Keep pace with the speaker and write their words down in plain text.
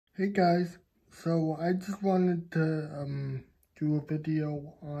Hey guys, so I just wanted to do a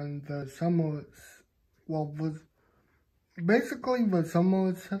video on the summer, basically the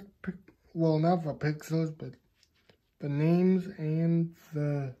summer set, well not the pixels, but the names and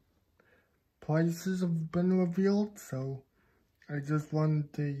the prices have been revealed, so I just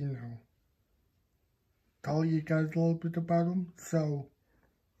wanted to, tell you guys a little bit about them. So,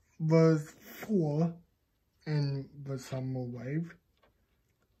 there's 4 in the summer wave.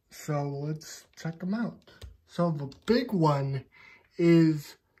 So let's check them out. So the big one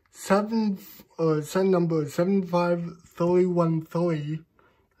is set number 75313,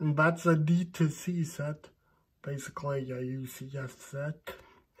 and that's a D2C set, basically a UCS set,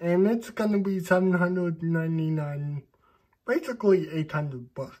 and it's gonna be $799, basically $800.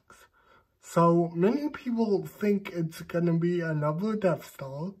 So many people think it's gonna be another Death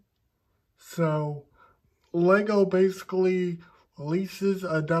Star. So LEGO basically releases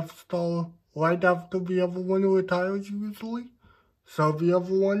a Death Star right after the other one retires usually. So the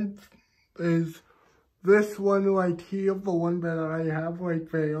other one is this one right here, the one that I have right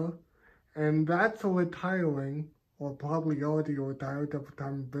there. And that's retiring, or probably already retired at the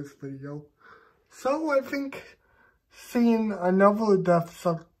time of this video. So I think seeing another Death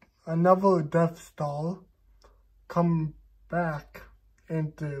Star come back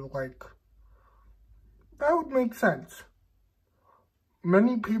into, that would make sense.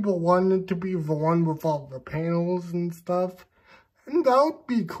 Many people want it to be the one with all the panels and stuff, and that would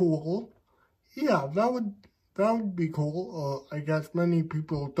be cool. Yeah, that would be cool. I guess many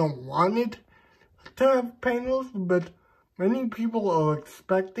people don't want it to have panels, but many people are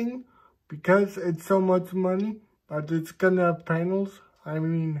expecting, because it's so much money, that it's gonna have panels. I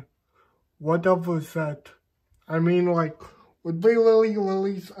mean, what other set? I mean, would they really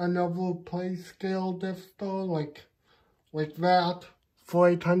release another play scale Death Star like that for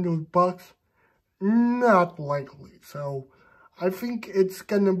 $800? Not likely. So I think it's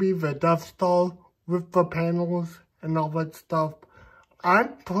gonna be the Death Star with the panels and all that stuff.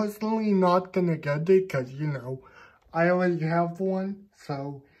 I'm personally not gonna get it because, I already have one.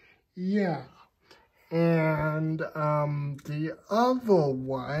 So yeah. And the other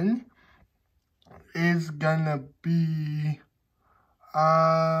one is gonna be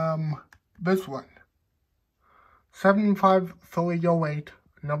this one. 75308,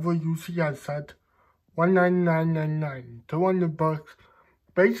 another UCS set, $199.99, $200,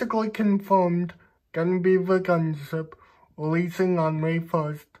 basically confirmed, gonna be the gunship, releasing on May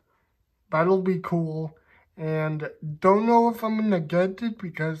 1st, that'll be cool, and don't know if I'm gonna get it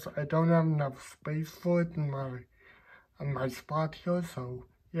because I don't have enough space for it in my spot here, so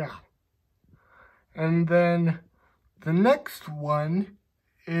yeah. And then the next one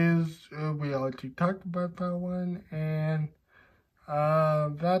is, we already talked about that one, and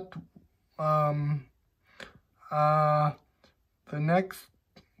the next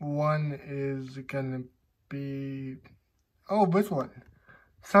one is gonna be, this one,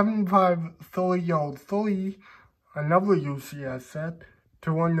 75303, another UCS set,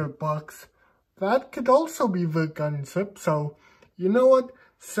 $200. That could also be the gunship, so, you know what,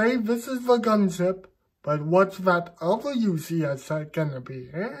 say this is the gunship, but what's that other UCS set gonna be?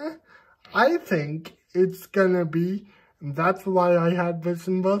 I think it's gonna be, and that's why I had this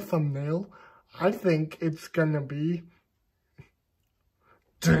in the thumbnail, I think it's gonna be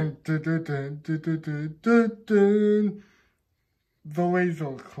the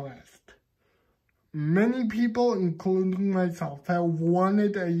Razor Crest. Many people, including myself, have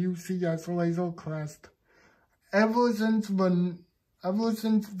wanted a UCS Razor Crest ever since the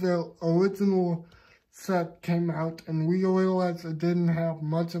original set came out, and we realized it didn't have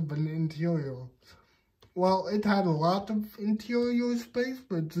much of an interior. Well, it had a lot of interior space,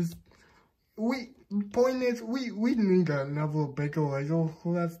 but the point is, we need another bigger Razor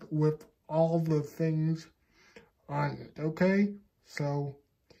Crest with all the things on it, okay? So,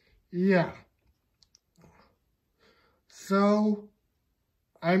 yeah. So,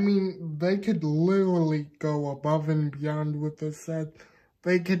 I mean, they could literally go above and beyond with this set.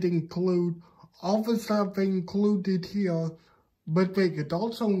 They could include all the stuff they included here, but they could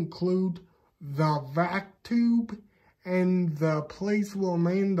also include the vac tube and the place where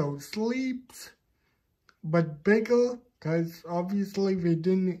Mando sleeps, but bigger, because obviously they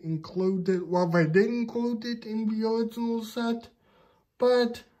didn't include it. Well, they did include it in the original set,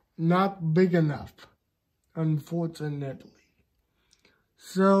 but not big enough, unfortunately.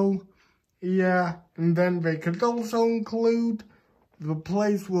 So, yeah, and then they could also include the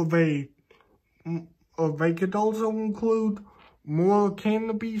place where they could also include more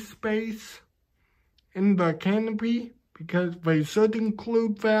canopy space in the canopy, because they should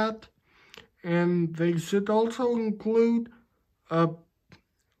include that, and they should also include,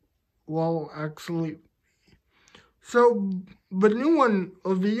 well, actually, so the new one,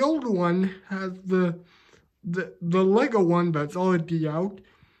 or the old one, has the Lego one that's already out,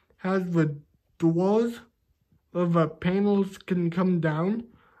 has the doors of the panels can come down,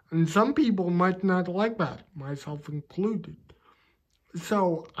 and some people might not like that, myself included.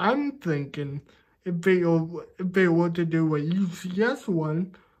 So I'm thinking if they were to do a UCS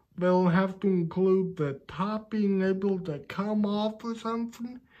one, they'll have to include the top being able to come off or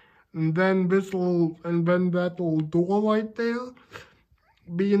something, and then that little door right there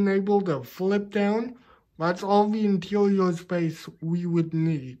being able to flip down. That's all the interior space we would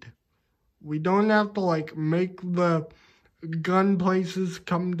need. We don't have to like make the gun places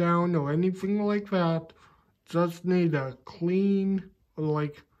come down or anything like that. Just need a clean,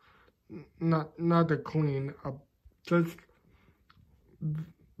 like, not a clean, just,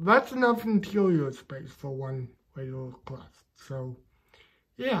 that's enough interior space for one Razor Crest. So,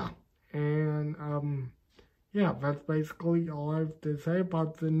 yeah, and, yeah, that's basically all I have to say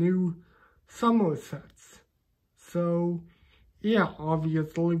about the new summer sets. So, yeah,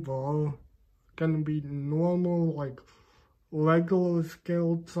 obviously they're all gonna be normal, like, regular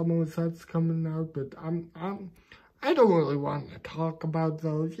scaled summer sets coming out, but I don't really want to talk about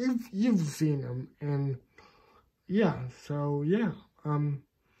those. You've seen them, and yeah, so yeah,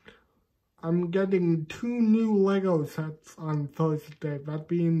 I'm getting 2 new Lego sets on Thursday, that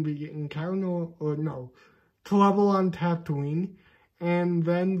being the Trouble on Tatooine, and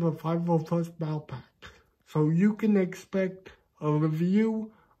then the 501st Battle Pack. So you can expect a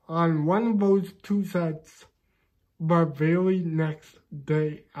review on one of those 2 sets the very next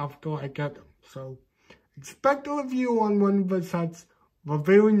day after I get them. So expect a review on one of the sets the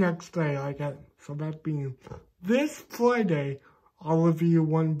very next day I get them. So that being this Friday, I'll review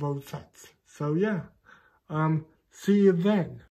one of those sets. So yeah, see you then.